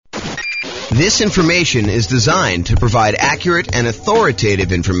This information is designed to provide accurate and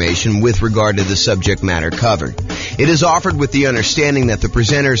authoritative information with regard to the subject matter covered. It is offered with the understanding that the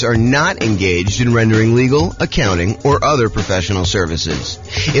presenters are not engaged in rendering legal, accounting, or other professional services.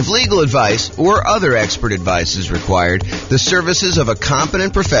 If legal advice or other expert advice is required, the services of a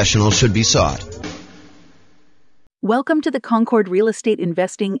competent professional should be sought. Welcome to the Concord Real Estate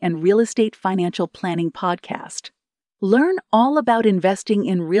Investing and Real Estate Financial Planning Podcast. Learn all about investing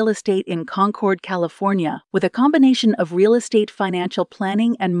in real estate in Concord, California, with a combination of real estate financial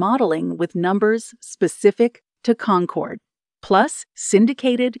planning and modeling with numbers specific to Concord, plus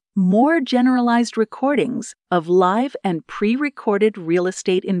syndicated, more generalized recordings of live and pre-recorded real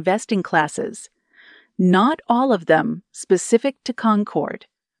estate investing classes. Not all of them specific to Concord.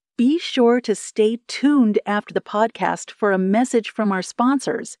 Be sure to stay tuned after the podcast for a message from our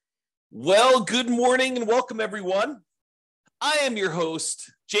sponsors. Well, good morning and welcome, everyone. I am your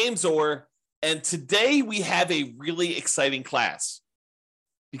host, James Orr, and today we have a really exciting class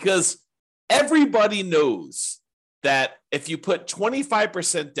because everybody knows that if you put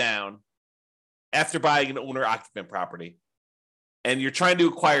 25% down after buying an owner-occupant property and you're trying to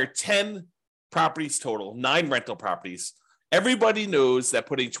acquire 10 properties total, 9 rental properties, everybody knows that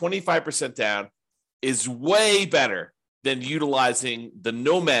putting 25% down is way better than utilizing the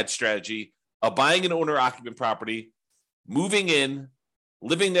Nomad strategy of buying an owner-occupant property, moving in,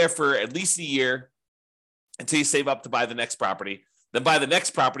 living there for at least a year until you save up to buy the next property, then buy the next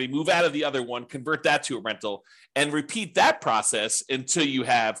property, move out of the other one, convert that to a rental, and repeat that process until you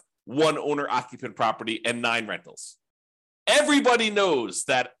have 1 owner-occupant property and 9 rentals. Everybody knows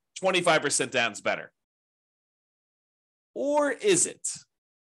that 25% down is better. Or is it?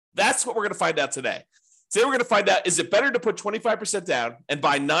 That's what we're going to find out today. Today we're going to find out, is it better to put 25% down and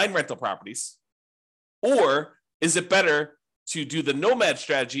buy 9 rental properties? Or is it better to do the Nomad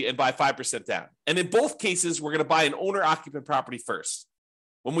strategy and buy 5% down? And in both cases, we're going to buy an owner-occupant property first.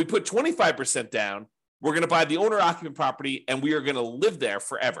 When we put 25% down, we're going to buy the owner-occupant property and we are going to live there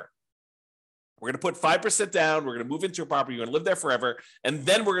forever. We're going to put 5% down. We're going to move into a property. We're going to live there forever. And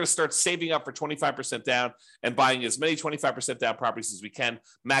then we're going to start saving up for 25% down and buying as many 25% down properties as we can,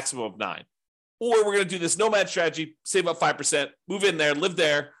 maximum of 9. Or we're going to do this Nomad strategy, save up 5%, move in there, live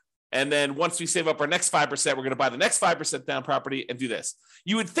there. And then once we save up our next 5%, we're going to buy the next 5% down property and do this.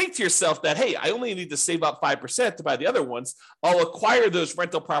 You would think to yourself that, hey, I only need to save up 5% to buy the other ones. I'll acquire those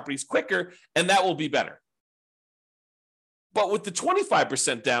rental properties quicker, and that will be better. But with the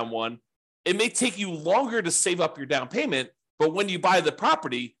 25% down one, it may take you longer to save up your down payment, but when you buy the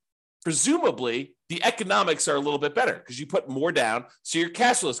property, presumably the economics are a little bit better because you put more down, so your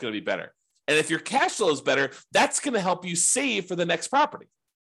cash flow is going to be better. And if your cash flow is better, that's going to help you save for the next property.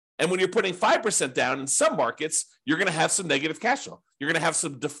 And when you're putting 5% down in some markets, you're going to have some negative cash flow. You're going to have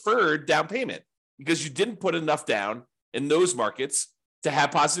some deferred down payment because you didn't put enough down in those markets to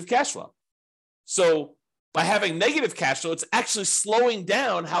have positive cash flow. So by having negative cash flow, it's actually slowing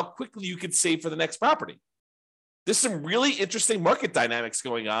down how quickly you could save for the next property. There's some really interesting market dynamics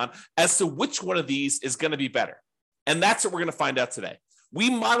going on as to which one of these is going to be better. And that's what we're going to find out today. We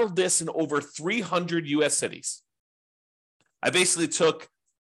modeled this in over 300 US cities. I basically took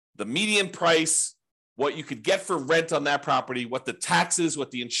the median price, what you could get for rent on that property, what the taxes, what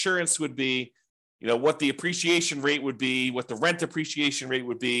the insurance would be, what the appreciation rate would be, what the rent appreciation rate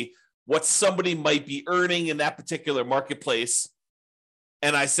would be, what somebody might be earning in that particular marketplace.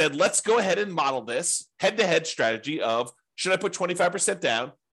 And I said, let's go ahead and model this head-to-head strategy of, should I put 25%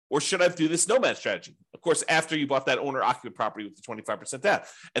 down or should I do this Nomad strategy? Of course, after you bought that owner-occupant property with the 25% down.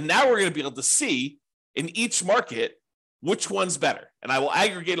 And now we're going to be able to see in each market which one's better. And I will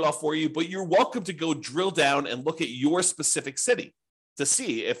aggregate it all for you, but you're welcome to go drill down and look at your specific city to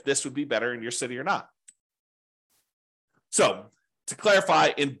see if this would be better in your city or not. So to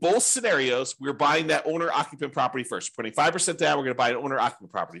clarify, in both scenarios, we're buying that owner-occupant property first. We're putting 5% down, we're going to buy an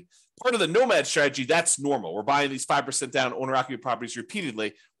owner-occupant property. Part of the Nomad strategy, that's normal. We're buying these 5% down owner-occupant properties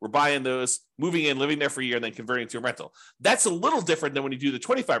repeatedly. We're buying those, moving in, living there for a year, and then converting to a rental. That's a little different than when you do the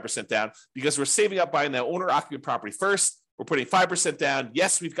 25% down because we're saving up buying that owner-occupant property first. We're putting 5% down.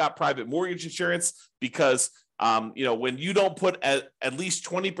 Yes, we've got private mortgage insurance because when you don't put at least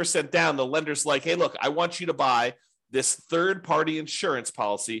 20% down, the lender's like, hey, look, I want you to buy this third-party insurance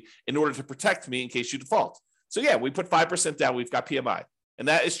policy in order to protect me in case you default. So yeah, we put 5% down, we've got PMI. And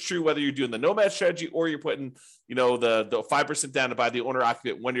that is true whether you're doing the Nomad strategy or you're putting, the 5% down to buy the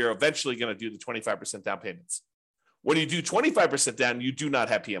owner-occupant when you're eventually going to do the 25% down payments. When you do 25% down, you do not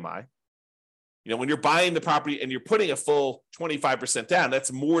have PMI. When you're buying the property and you're putting a full 25% down,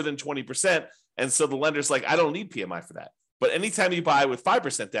 that's more than 20%. And so the lender's like, I don't need PMI for that. But anytime you buy with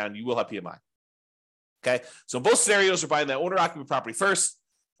 5% down, you will have PMI. Okay, so in both scenarios, we're buying that owner-occupant property first.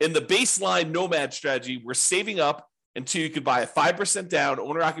 In the baseline Nomad strategy, we're saving up until you could buy a 5% down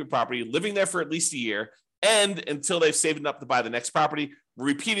owner-occupant property, living there for at least a year, and until they've saved up to buy the next property. We're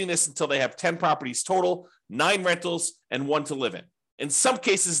repeating this until they have 10 properties total, 9 rentals, and 1 to live in. In some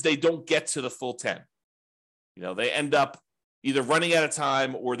cases, they don't get to the full 10. They end up either running out of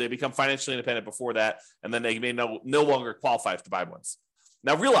time or they become financially independent before that, and then they may no longer qualify to buy ones.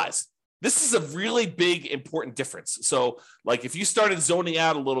 Now realize, this is a really big, important difference. So like if you started zoning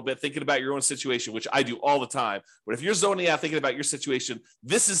out a little bit, thinking about your own situation, which I do all the time, but if you're zoning out thinking about your situation,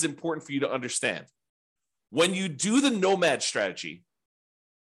 this is important for you to understand. When you do the Nomad strategy,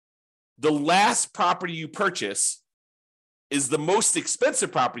 the last property you purchase is the most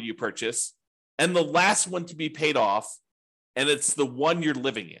expensive property you purchase and the last one to be paid off, and it's the one you're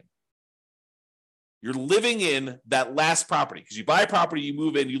living in. You're living in that last property because you buy a property, you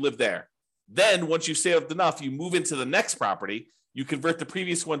move in, you live there. Then once you've saved enough, you move into the next property, you convert the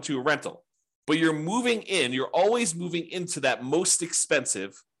previous one to a rental. But you're moving in, you're always moving into that most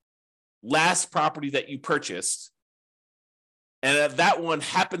expensive last property that you purchased. And that one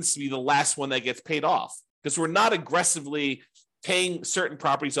happens to be the last one that gets paid off because we're not aggressively paying certain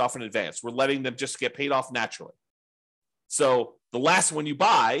properties off in advance. We're letting them just get paid off naturally. So the last one you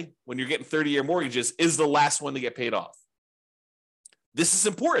buy when you're getting 30-year mortgages is the last one to get paid off. This is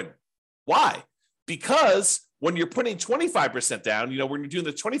important. Why? Because when you're putting 25% down, when you're doing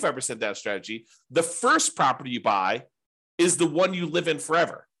the 25% down strategy, the first property you buy is the one you live in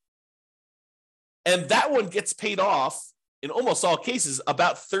forever. And that one gets paid off in almost all cases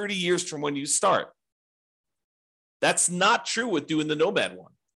about 30 years from when you start. That's not true with doing the Nomad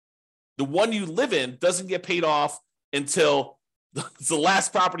one. The one you live in doesn't get paid off until it's the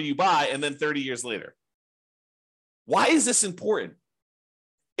last property you buy and then 30 years later. Why is this important?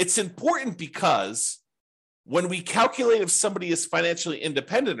 It's important because when we calculate if somebody is financially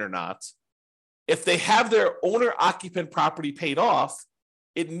independent or not, if they have their owner-occupant property paid off,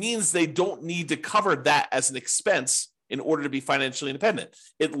 it means they don't need to cover that as an expense in order to be financially independent.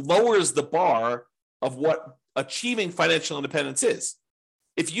 It lowers the bar of what achieving financial independence is.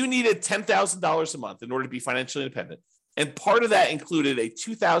 If you needed $10,000 a month in order to be financially independent, and part of that included a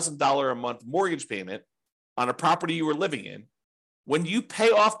 $2,000 a month mortgage payment on a property you were living in, when you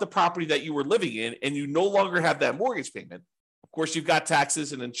pay off the property that you were living in and you no longer have that mortgage payment, of course, you've got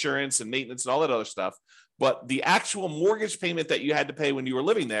taxes and insurance and maintenance and all that other stuff, but the actual mortgage payment that you had to pay when you were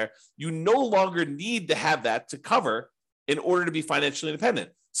living there, you no longer need to have that to cover in order to be financially independent.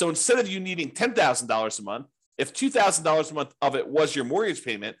 So instead of you needing $10,000 a month, if $2,000 a month of it was your mortgage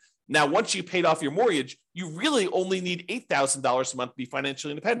payment, now once you paid off your mortgage, you really only need $8,000 a month to be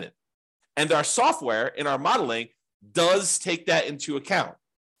financially independent. And our software in our modeling does take that into account.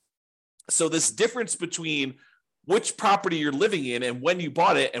 So this difference between which property you're living in and when you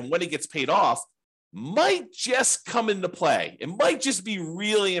bought it and when it gets paid off might just come into play. It might just be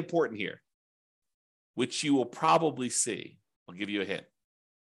really important here, which you will probably see. I'll give you a hint.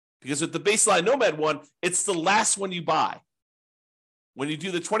 Because with the baseline Nomad one, it's the last one you buy. When you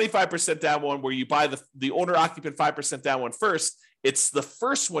do the 25% down one where you buy the owner-occupant 5% down one first, it's the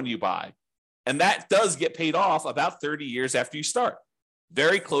first one you buy. And that does get paid off about 30 years after you start.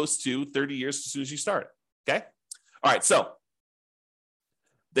 Very close to 30 years as soon as you start. Okay? All right, so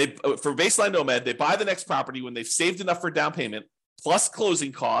for baseline Nomad, they buy the next property when they've saved enough for down payment, plus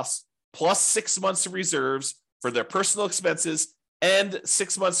closing costs, plus 6 months of reserves for their personal expenses, and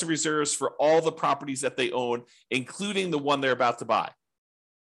 6 months of reserves for all the properties that they own, including the one they're about to buy.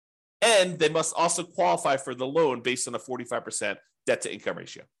 And they must also qualify for the loan based on a 45% debt-to-income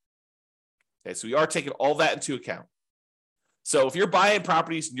ratio. Okay, so we are taking all that into account. So if you're buying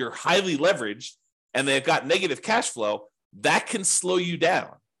properties and you're highly leveraged and they've got negative cash flow, that can slow you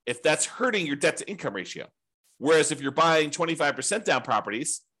down if that's hurting your debt-to-income ratio. Whereas if you're buying 25% down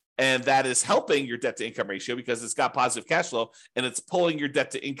properties and that is helping your debt-to-income ratio because it's got positive cash flow and it's pulling your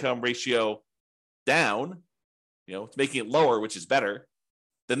debt-to-income ratio down, it's making it lower, which is better,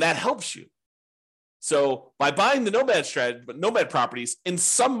 then that helps you. So by buying the Nomad strategy, but Nomad properties in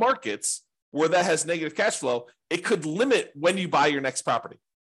some markets where that has negative cash flow, it could limit when you buy your next property.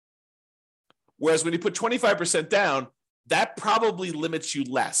 Whereas when you put 25% down, that probably limits you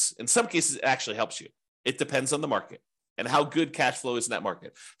less. In some cases, it actually helps you. It depends on the market and how good cash flow is in that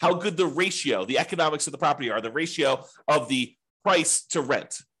market, how good the ratio, the economics of the property are, the ratio of the price to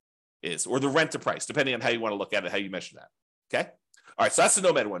rent is, or the rent to price, depending on how you want to look at it, how you measure that. Okay? All right, so that's the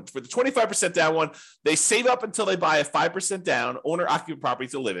Nomad one. For the 25% down one, they save up until they buy a 5% down owner-occupant property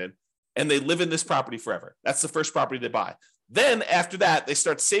to live in. and they live in this property forever. That's the first property they buy. Then after that, they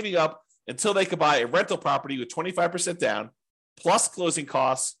start saving up until they could buy a rental property with 25% down, plus closing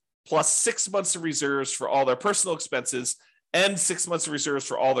costs, plus 6 months of reserves for all their personal expenses, and 6 months of reserves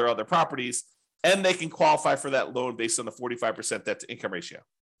for all their other properties. And they can qualify for that loan based on the 45% debt to income ratio.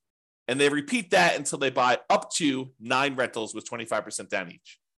 And they repeat that until they buy up to 9 rentals with 25% down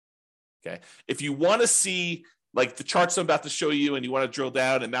each. Okay. If you want to see like the charts I'm about to show you and you want to drill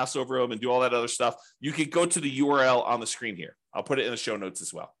down and mouse over them and do all that other stuff, you can go to the URL on the screen here. I'll put it in the show notes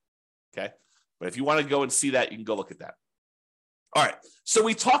as well. Okay. But if you want to go and see that, you can go look at that. All right. So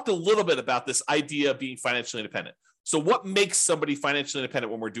we talked a little bit about this idea of being financially independent. So what makes somebody financially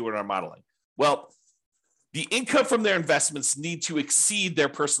independent when we're doing our modeling? Well, the income from their investments need to exceed their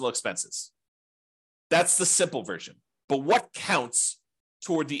personal expenses. That's the simple version. But what counts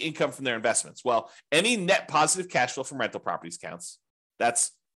toward the income from their investments? Well, any net positive cash flow from rental properties counts.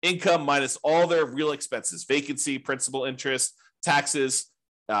 That's income minus all their real expenses, vacancy, principal, interest, taxes,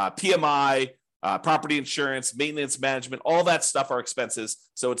 PMI, property insurance, maintenance management, all that stuff are expenses.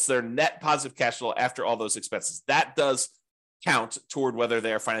 So it's their net positive cash flow after all those expenses. That does count toward whether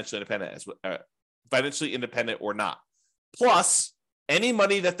they are financially independent or not. Plus, any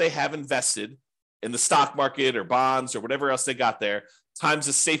money that they have invested in the stock market or bonds or whatever else they got there times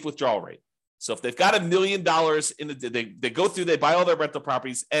a safe withdrawal rate. So if they've got $1 million they go through, they buy all their rental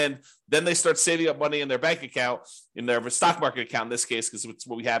properties, and then they start saving up money in their bank account, in their stock market account in this case, because it's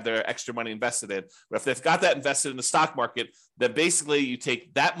what we have their extra money invested in. But if they've got that invested in the stock market, then basically you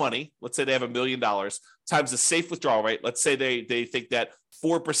take that money, let's say they have $1 million, times the safe withdrawal rate. Let's say they think that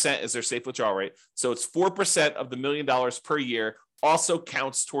 4% is their safe withdrawal rate. So it's 4% of the $1 million per year also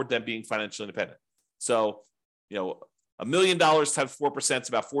counts toward them being financially independent. So, $1 million times 4% is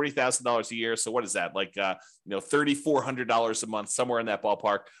about $40,000 a year. So what is that? Like, $3,400 a month, somewhere in that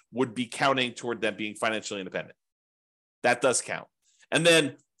ballpark, would be counting toward them being financially independent. That does count. And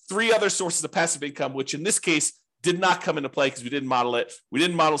then 3 other sources of passive income, which in this case did not come into play because we didn't model it. We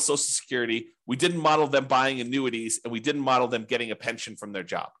didn't model Social Security. We didn't model them buying annuities, and we didn't model them getting a pension from their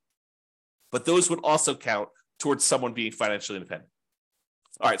job. But those would also count towards someone being financially independent.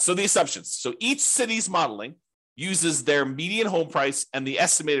 All right, so the assumptions. So each city's modeling uses their median home price and the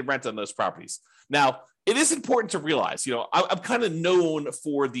estimated rent on those properties. Now, it is important to realize, I'm kind of known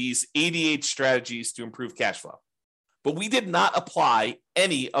for these 88 strategies to improve cash flow, but we did not apply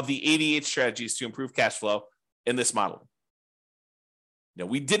any of the 88 strategies to improve cash flow in this modeling.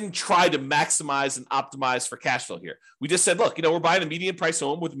 We didn't try to maximize and optimize for cash flow here. We just said, look, we're buying a median price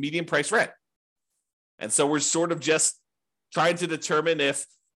home with a median price rent. And so we're sort of just trying to determine if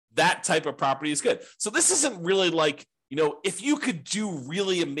that type of property is good. So this isn't really like, if you could do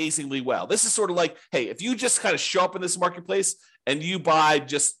really amazingly well. This is sort of like, hey, if you just kind of show up in this marketplace and you buy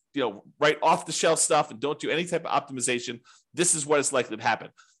just, right off the shelf stuff and don't do any type of optimization, this is what is likely to happen.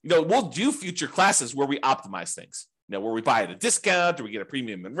 We'll do future classes where we optimize things, where we buy at a discount, or we get a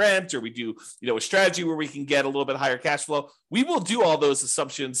premium in rent, or we do, a strategy where we can get a little bit higher cash flow. We will do all those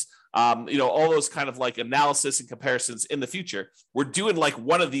assumptions, all those kind of like analysis and comparisons in the future. We're doing like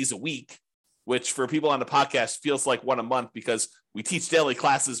one of these a week, which for people on the podcast feels like one a month because we teach daily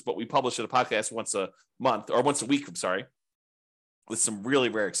classes, but we publish a podcast once a month or once a week, with some really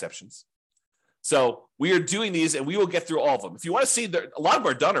rare exceptions. So we are doing these, and we will get through all of them. If you want to see, a lot of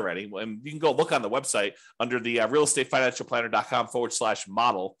them are done already, and you can go look on the website under the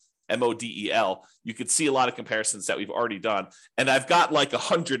realestatefinancialplanner.com/model, MODEL. You could see a lot of comparisons that we've already done. And I've got like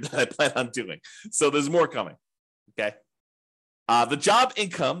 100 that I plan on doing. So there's more coming. Okay. The job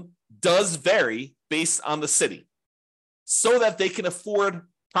income does vary based on the city so that they can afford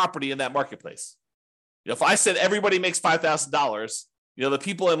property in that marketplace. If I said everybody makes $5,000, the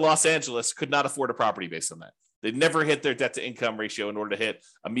people in Los Angeles could not afford a property based on that. They'd never hit their debt to income ratio in order to hit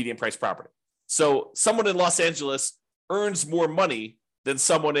a median price property. So someone in Los Angeles earns more money than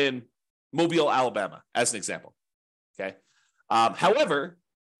someone in Mobile, Alabama, as an example. Okay. However,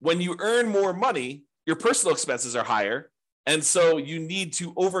 when you earn more money, your personal expenses are higher. And so you need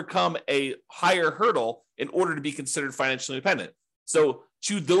to overcome a higher hurdle in order to be considered financially independent. So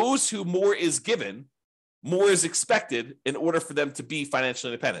to those who more is given, more is expected in order for them to be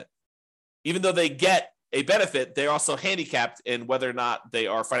financially independent. Even though they get a benefit, they're also handicapped in whether or not they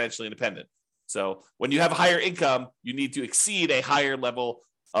are financially independent. So when you have a higher income, you need to exceed a higher level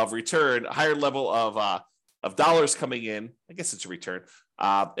of return, a higher level of dollars coming in. I guess it's a return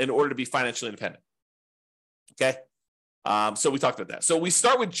in order to be financially independent. Okay. So we talked about that. So we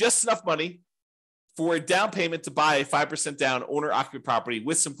start with just enough money for a down payment to buy a 5% down owner-occupant property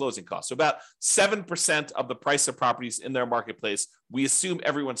with some closing costs. So about 7% of the price of properties in their marketplace, we assume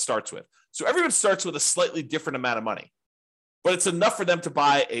everyone starts with. So everyone starts with a slightly different amount of money, but it's enough for them to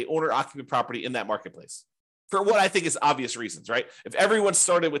buy a owner-occupant property in that marketplace for what I think is obvious reasons, right? If everyone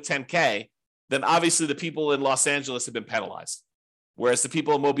started with 10K, then obviously the people in Los Angeles have been penalized, whereas the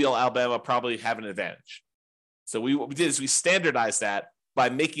people in Mobile, Alabama probably have an advantage. So what we did is we standardized that by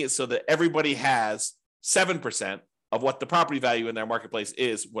making it so that everybody has 7% of what the property value in their marketplace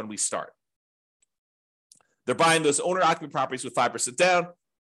is when we start. They're buying those owner-occupant properties with 5% down,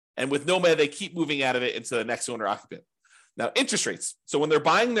 and with Nomad, they keep moving out of it into the next owner-occupant. Now, interest rates. So when they're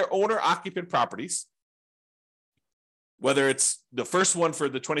buying their owner-occupant properties, whether it's the first one for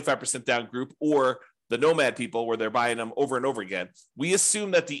the 25% down group or the Nomad people where they're buying them over and over again, we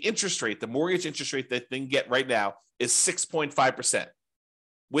assume that the interest rate, the mortgage interest rate that they can get right now is 6.5%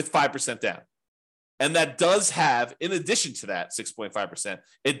 with 5% down. And that does have, in addition to that 6.5%,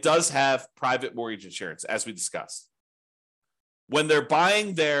 it does have private mortgage insurance, as we discussed. When they're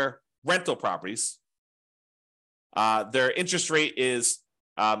buying their rental properties, their interest rate is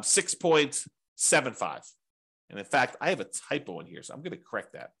 6.75. And in fact, I have a typo in here, so I'm going to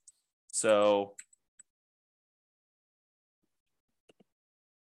correct that. So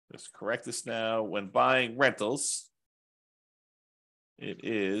let's correct this now. When buying rentals, it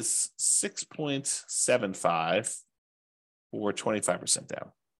is 6.75 or 25%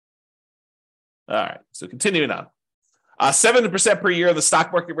 down. All right, so continuing on. 7% per year of the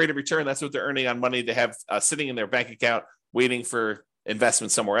stock market rate of return. That's what they're earning on money they have sitting in their bank account, waiting for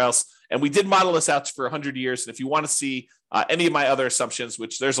investment somewhere else. And we did model this out for 100 years. And if you want to see any of my other assumptions,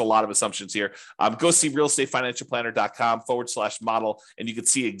 which there's a lot of assumptions here, go see realestatefinancialplanner.com/model, and you can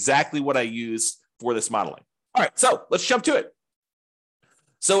see exactly what I used for this modeling. All right, so let's jump to it.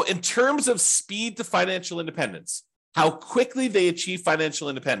 So in terms of speed to financial independence, how quickly they achieve financial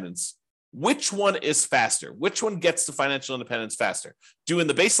independence, which one is faster? Which one gets to financial independence faster? Doing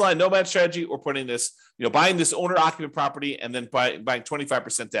the baseline Nomad strategy or putting this, buying this owner-occupant property and then buying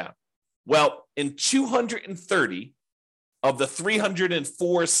 25% down? Well, in 230 of the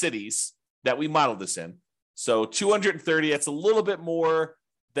 304 cities that we modeled this in, so 230, that's a little bit more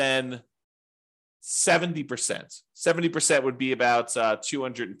than 70%. 70% would be about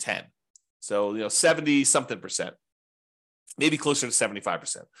 210. So, 70 something percent. Maybe closer to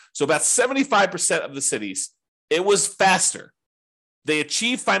 75%. So about 75% of the cities, it was faster. They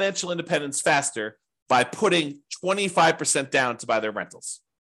achieved financial independence faster by putting 25% down to buy their rentals.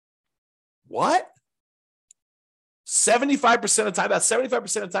 What? 75% of the time, about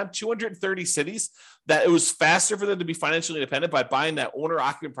 75% of the time, 230 cities, that it was faster for them to be financially independent by buying that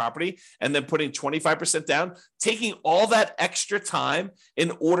owner-occupant property and then putting 25% down, taking all that extra time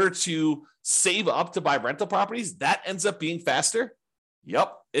in order to save up to buy rental properties. That ends up being faster?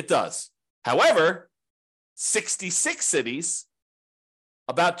 Yep, it does. However, 66 cities,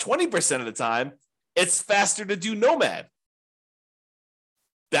 about 20% of the time, it's faster to do Nomad.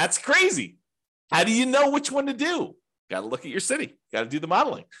 That's crazy. How do you know which one to do? Got to look at your city. Got to do the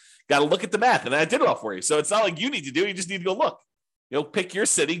modeling. Got to look at the math. And I did it all for you. So it's not like you need to do it. You just need to go look. Pick your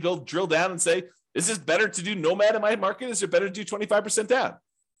city, go drill down and say, is this better to do Nomad in my market? Is it better to do 25% down?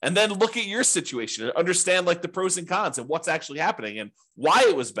 And then look at your situation and understand the pros and cons and what's actually happening and why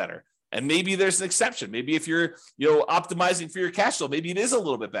it was better. And maybe there's an exception. Maybe if you're, optimizing for your cash flow, maybe it is a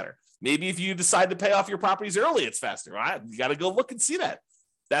little bit better. Maybe if you decide to pay off your properties early, it's faster. Right? You got to go look and see that.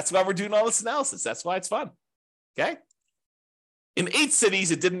 That's why we're doing all this analysis. That's why it's fun. Okay. In 8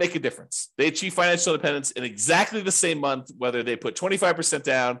 cities, it didn't make a difference. They achieved financial independence in exactly the same month, whether they put 25%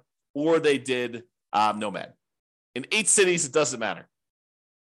 down or they did Nomad. In 8 cities, it doesn't matter.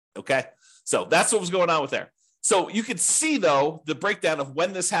 Okay. So that's what was going on with there. So you can see, though, the breakdown of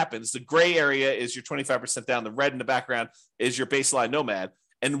when this happens. The gray area is your 25% down. The red in the background is your baseline Nomad.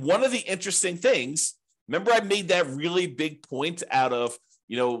 And one of the interesting things, remember I made that really big point out of,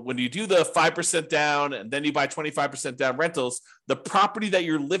 when you do the 5% down and then you buy 25% down rentals, the property that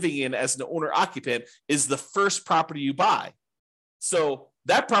you're living in as an owner occupant is the first property you buy. So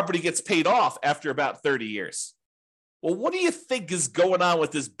that property gets paid off after about 30 years. Well, what do you think is going on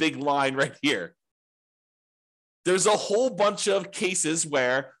with this big line right here? There's a whole bunch of cases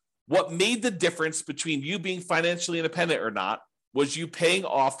where what made the difference between you being financially independent or not was you paying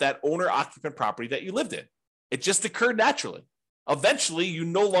off that owner occupant property that you lived in. It just occurred naturally. Eventually, you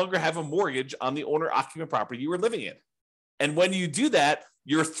no longer have a mortgage on the owner-occupant property you were living in. And when you do that,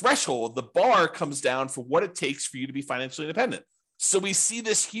 your threshold, the bar comes down for what it takes for you to be financially independent. So we see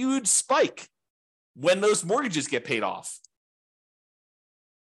this huge spike when those mortgages get paid off.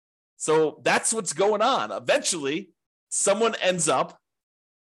 So that's what's going on. Eventually, someone ends up,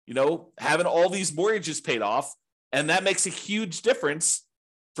 having all these mortgages paid off, and that makes a huge difference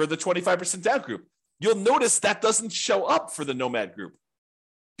for the 25% down group. You'll notice that doesn't show up for the Nomad group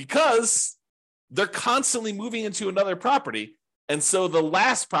because they're constantly moving into another property. And so the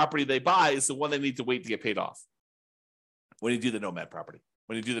last property they buy is the one they need to wait to get paid off when you do the Nomad property,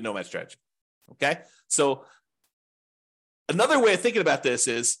 when you do the Nomad strategy. Okay. So another way of thinking about this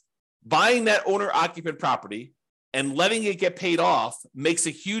is buying that owner-occupant property and letting it get paid off makes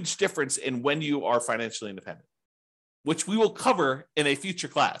a huge difference in when you are financially independent, which we will cover in a future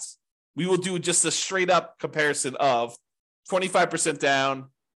class. We will do just a straight up comparison of 25% down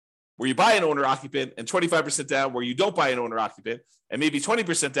where you buy an owner-occupant and 25% down where you don't buy an owner-occupant, and maybe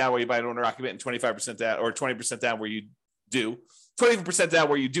 20% down where you buy an owner-occupant and 25% down, or 20% down where you do, 20% down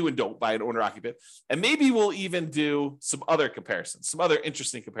where you do and don't buy an owner-occupant. And maybe we'll even do some other comparisons, some other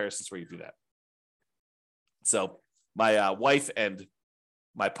interesting comparisons where you do that. So my wife and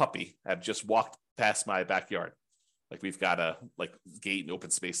my puppy have just walked past my backyard. Like we've got a gate and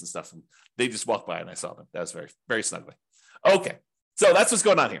open space and stuff. And they just walked by and I saw them. That was very, very snuggly. Okay. So that's what's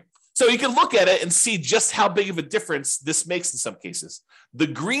going on here. So you can look at it and see just how big of a difference this makes in some cases. The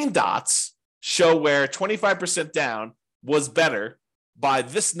green dots show where 25% down was better by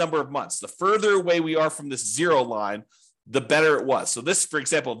this number of months. The further away we are from this zero line, the better it was. So this, for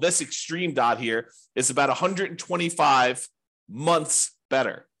example, this extreme dot here is about 125 months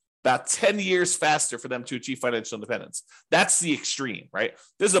better, about 10 years faster for them to achieve financial independence. That's the extreme, right?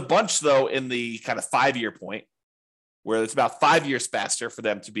 There's a bunch, though, in the kind of 5-year point where it's about 5 years faster for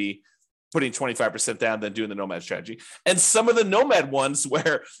them to be putting 25% down than doing the Nomad strategy. And some of the Nomad ones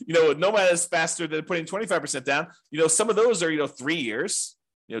where, Nomad is faster than putting 25% down, some of those are, 3 years,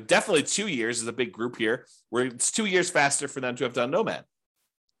 definitely 2 years is a big group here where it's 2 years faster for them to have done Nomad.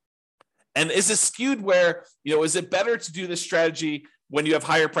 And is it skewed where, is it better to do this strategy when you have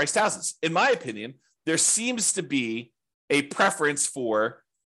higher priced houses? In my opinion, there seems to be a preference for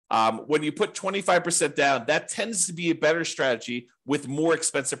when you put 25% down, that tends to be a better strategy with more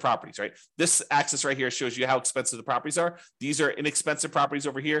expensive properties, right? This axis right here shows you how expensive the properties are. These are inexpensive properties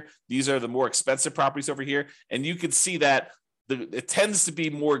over here. These are the more expensive properties over here. And you can see that it tends to be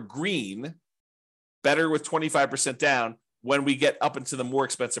more green, better with 25% down when we get up into the more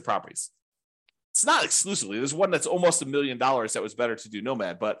expensive properties. It's not exclusively. There's one that's almost $1 million that was better to do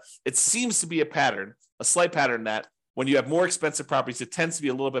Nomad, but it seems to be a pattern, a slight pattern that when you have more expensive properties, it tends to be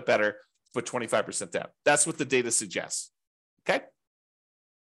a little bit better to put 25% down. That's what the data suggests. Okay.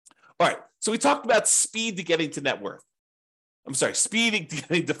 All right. So we talked about speed to getting to net worth. Speed to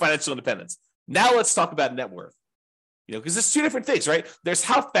getting to financial independence. Now let's talk about net worth. Because there's two different things, right? There's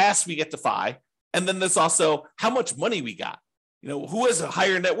how fast we get to FI, and then there's also how much money we got. Who has a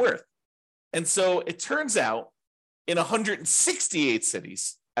higher net worth? And so it turns out in 168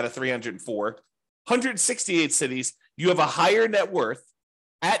 cities out of 304, 168 cities, you have a higher net worth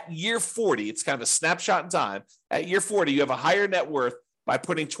at year 40. It's kind of a snapshot in time. At year 40, you have a higher net worth by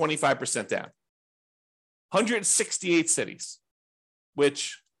putting 25% down. 168 cities,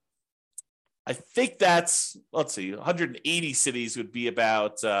 which I think that's, 180 cities would be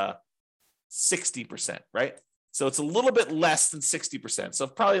about 60%, right? So it's a little bit less than 60%. So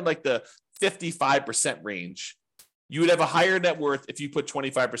probably in like the 55% range, you would have a higher net worth if you put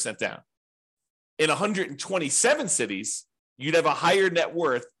 25% down. In 127 cities, you'd have a higher net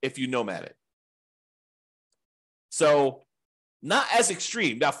worth if you Nomad it. So not as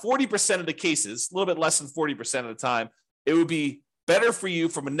extreme. Now, 40% of the cases, a little bit less than 40% of the time, it would be better for you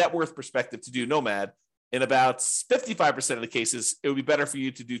from a net worth perspective to do Nomad. In about 55% of the cases, it would be better for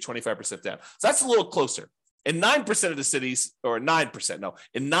you to do 25% down. So that's a little closer. In 9% of the cities, or 9%, no,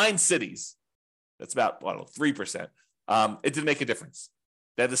 in 9 cities, that's about, 3%, it didn't make a difference.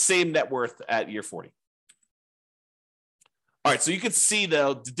 They had the same net worth at year 40. All right, so you can see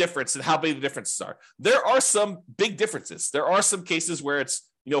the difference and how big the differences are. There are some big differences. There are some cases where it's,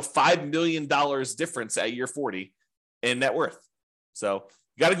 $5 million difference at year 40 in net worth. So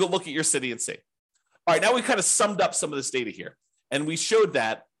you got to go look at your city and see. All right, now we kind of summed up some of this data here. And we showed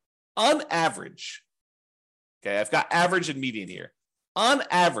that on average, okay, I've got average and median here. On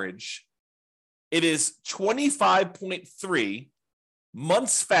average, it is 25.3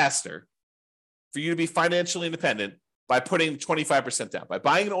 months faster for you to be financially independent by putting 25% down, by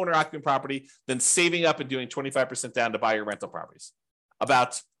buying an owner-occupant property, then saving up and doing 25% down to buy your rental properties.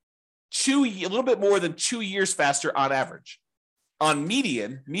 About a little bit more than 2 years faster on average. On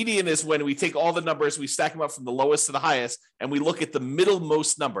median is when we take all the numbers, we stack them up from the lowest to the highest, and we look at the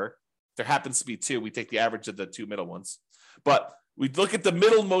middlemost number. If there happens to be 2, we take the average of the 2 middle ones. But We look at the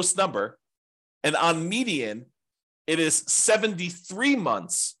middlemost number, and on median, it is 73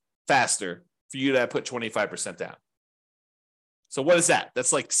 months faster for you to put 25% down. So what is that?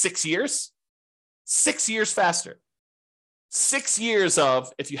 That's like 6 years? 6 years faster. 6 years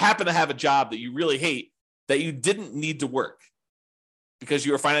of, if you happen to have a job that you really hate, that you didn't need to work because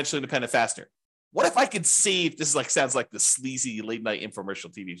you were financially independent faster. What if I could save, this is like, sounds like the sleazy late night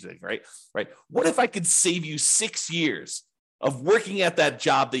infomercial TV thing, right? Right. What if I could save you 6 years of working at that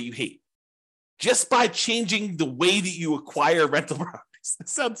job that you hate just by changing the way that you acquire rental properties? That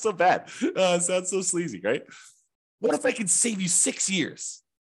sounds so bad. It sounds so sleazy, right? What if I could save you 6 years?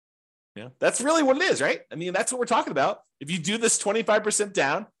 Yeah, that's really what it is, right? I mean, that's what we're talking about. If you do this 25%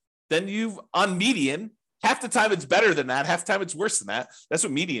 down, then you've, on median, half the time it's better than that. Half the time it's worse than that. That's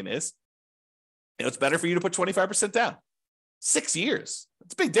what median is. It's better for you to put 25% down. 6 years.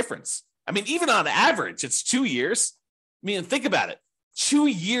 That's a big difference. I mean, even on average, it's 2 years. I mean, think about it. 2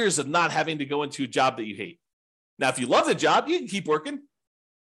 years of not having to go into a job that you hate. Now, if you love the job, you can keep working.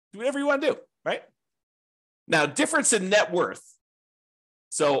 Do whatever you want to do, right? Now, difference in net worth.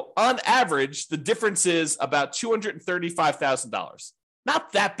 So on average, the difference is about $235,000.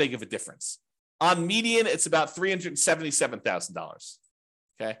 Not that big of a difference. On median, it's about $377,000.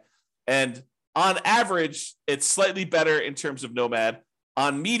 Okay. And on average, it's slightly better in terms of Nomad.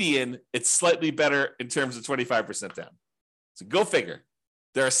 On median, it's slightly better in terms of 25% down. So go figure.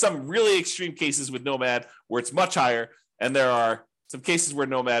 There are some really extreme cases with Nomad where it's much higher, and there are some cases where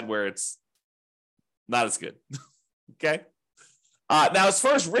Nomad where it's not as good. Okay. Now, as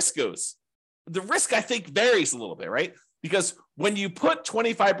far as risk goes, the risk, I think, varies a little bit, right? Because when you put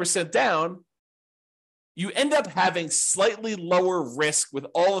 25% down, you end up having slightly lower risk with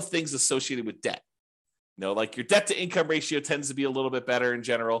all the things associated with debt. You know, like your debt to income ratio tends to be a little bit better in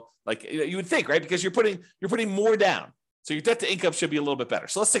general. Like you would think, right? Because you're putting more down. So your debt to income should be a little bit better.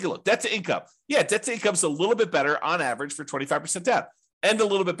 So let's take a look. Debt to income. Yeah, debt to income is a little bit better on average for 25% down and a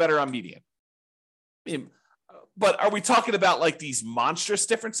little bit better on median. I mean, but are we talking about like these monstrous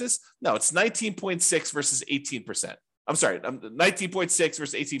differences? No, it's 19.6 versus 18%. I'm sorry, 19.6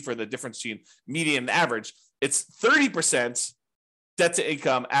 versus 18 for the difference between median and average. It's 30% debt to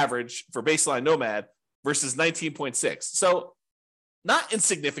income average for baseline Nomad versus 19.6. So not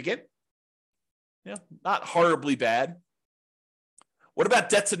insignificant, not horribly bad. What about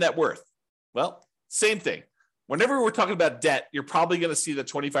debt to net worth? Well, same thing. Whenever we're talking about debt, you're probably going to see that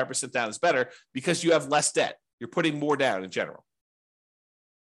 25% down is better because you have less debt. You're putting more down in general.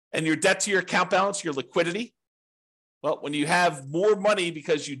 And your debt to your account balance, your liquidity. Well, when you have more money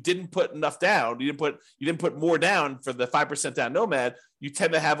because you didn't put enough down, you didn't put more down for the 5% down Nomad, you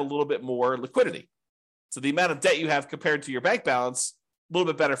tend to have a little bit more liquidity. So the amount of debt you have compared to your bank balance, a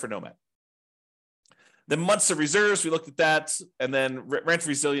little bit better for Nomad. Then months of reserves, we looked at that, and then rent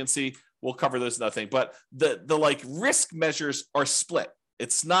resiliency, we'll cover those another thing. But the like risk measures are split.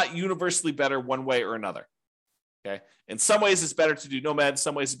 It's not universally better one way or another. Okay. In some ways, it's better to do Nomad. In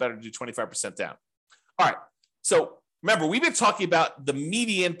some ways, it's better to do 25% down. All right. So remember, we've been talking about the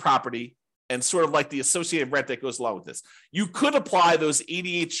median property and sort of like the associated rent that goes along with this. You could apply those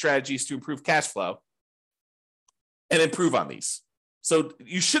 88 strategies to improve cash flow and improve on these. So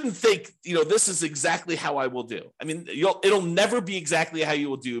you shouldn't think, this is exactly how I will do. I mean, it'll never be exactly how you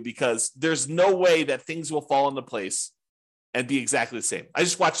will do because there's no way that things will fall into place and be exactly the same. I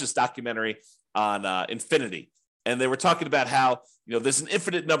just watched this documentary on Infinity. And they were talking about how, there's an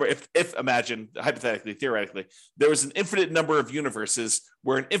infinite number, if imagine, hypothetically, theoretically, there was an infinite number of universes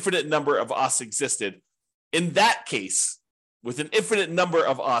where an infinite number of us existed. In that case, with an infinite number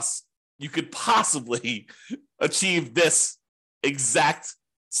of us, you could possibly achieve this exact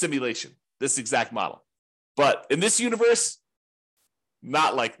simulation, this exact model. But in this universe,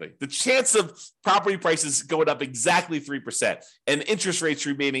 not likely. The chance of property prices going up exactly 3% and interest rates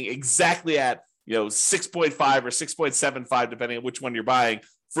remaining exactly at 6.5 or 6.75, depending on which one you're buying,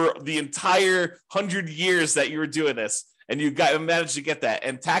 for the entire 100 years that you were doing this, and you managed to get that,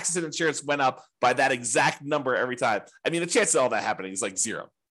 and taxes and insurance went up by that exact number every time. I mean, the chance of all that happening is like zero.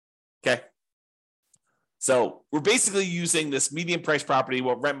 Okay. So we're basically using this median price property,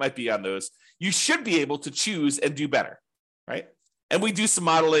 what rent might be on those. You should be able to choose and do better, right? And we do some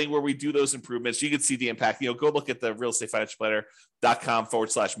modeling where we do those improvements. You can see the impact. Go look at the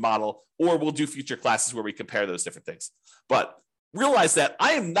realestatefinancialplanner.com/model, or we'll do future classes where we compare those different things. But realize that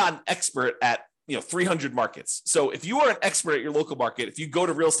I am not an expert at 300 markets. So if you are an expert at your local market, if you go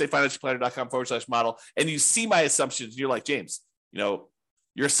to realestatefinancialplanner.com/model and you see my assumptions, you're like, James, your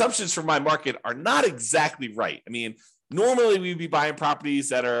assumptions for my market are not exactly right. I mean, normally we'd be buying properties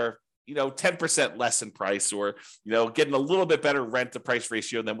that are 10% less in price, or, getting a little bit better rent to price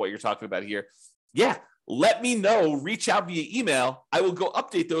ratio than what you're talking about here. Yeah. Let me know, reach out via email. I will go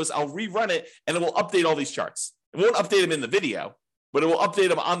update those. I'll rerun it, and it will update all these charts. It won't update them in the video, but it will update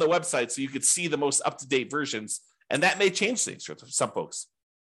them on the website so you can see the most up-to-date versions. And that may change things for some folks,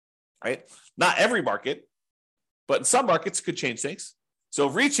 right? Not every market, but in some markets it could change things. So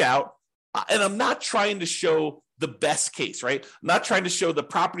reach out. And I'm not trying to show the best case, right? I'm not trying to show the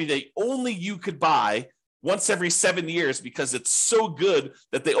property that only you could buy once every 7 years because it's so good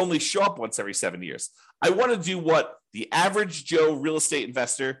that they only show up once every 7 years. I want to do what the average Joe real estate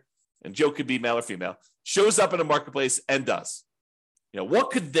investor, and Joe could be male or female, shows up in a marketplace and does.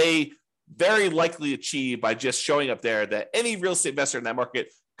 What could they very likely achieve by just showing up there that any real estate investor in that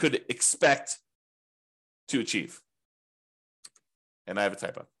market could expect to achieve? And I have a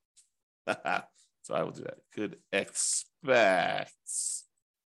typo. So I will do that. Could expect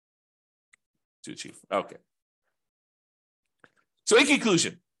to achieve. Okay. So in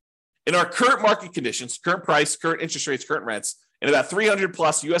conclusion, in our current market conditions, current price, current interest rates, current rents, in about 300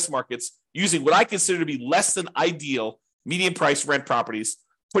 plus US markets, using what I consider to be less than ideal median price rent properties,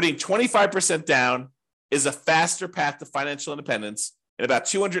 putting 25% down is a faster path to financial independence in about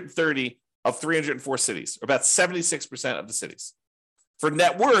 230 of 304 cities, or about 76% of the cities. For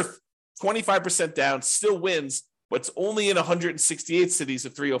net worth, 25% down still wins, but it's only in 168 cities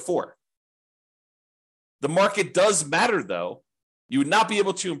of 304. The market does matter, though. You would not be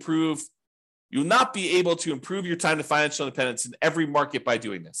able to improve. You will not be able to improve your time to financial independence in every market by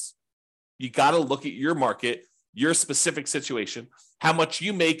doing this. You got to look at your market, your specific situation, how much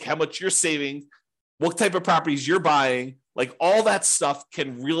you make, how much you're saving, what type of properties you're buying. Like, all that stuff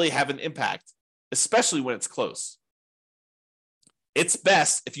can really have an impact, especially when it's close. It's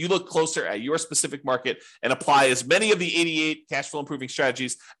best if you look closer at your specific market and apply as many of the 88 cash flow improving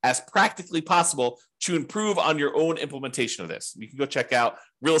strategies as practically possible to improve on your own implementation of this. You can go check out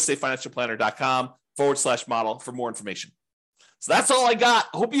realestatefinancialplanner.com/model for more information. So that's all I got.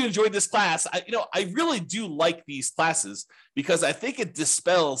 I hope you enjoyed this class. I really do like these classes because I think it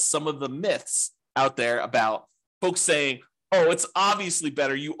dispels some of the myths out there about folks saying, oh, it's obviously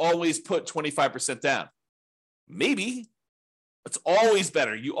better. You always put 25% down. Maybe. It's always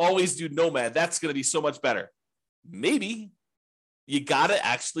better. You always do Nomad. That's going to be so much better. Maybe. You got to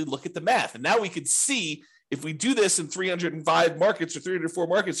actually look at the math. And now we can see if we do this in 305 markets or 304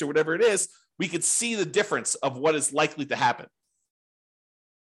 markets or whatever it is, we could see the difference of what is likely to happen.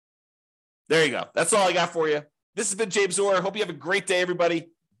 There you go. That's all I got for you. This has been James Orr. Hope you have a great day, everybody.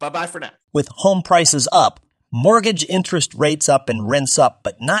 Bye-bye for now. With home prices up, mortgage interest rates up, and rents up,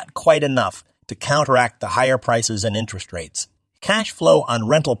 but not quite enough to counteract the higher prices and interest rates. Cash flow on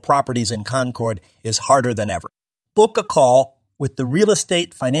rental properties in Concord is harder than ever. Book a call with the Real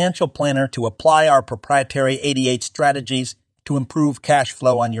Estate Financial Planner to apply our proprietary 88 strategies to improve cash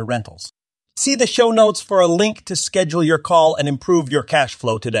flow on your rentals. See the show notes for a link to schedule your call and improve your cash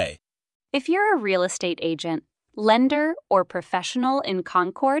flow today. If you're a real estate agent, lender, or professional in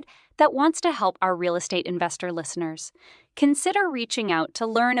Concord that wants to help our real estate investor listeners, consider reaching out to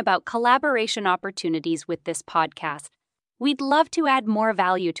learn about collaboration opportunities with this podcast. We'd love to add more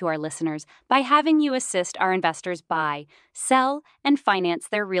value to our listeners by having you assist our investors buy, sell, and finance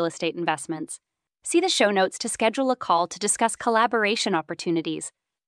their real estate investments. See the show notes to schedule a call to discuss collaboration opportunities.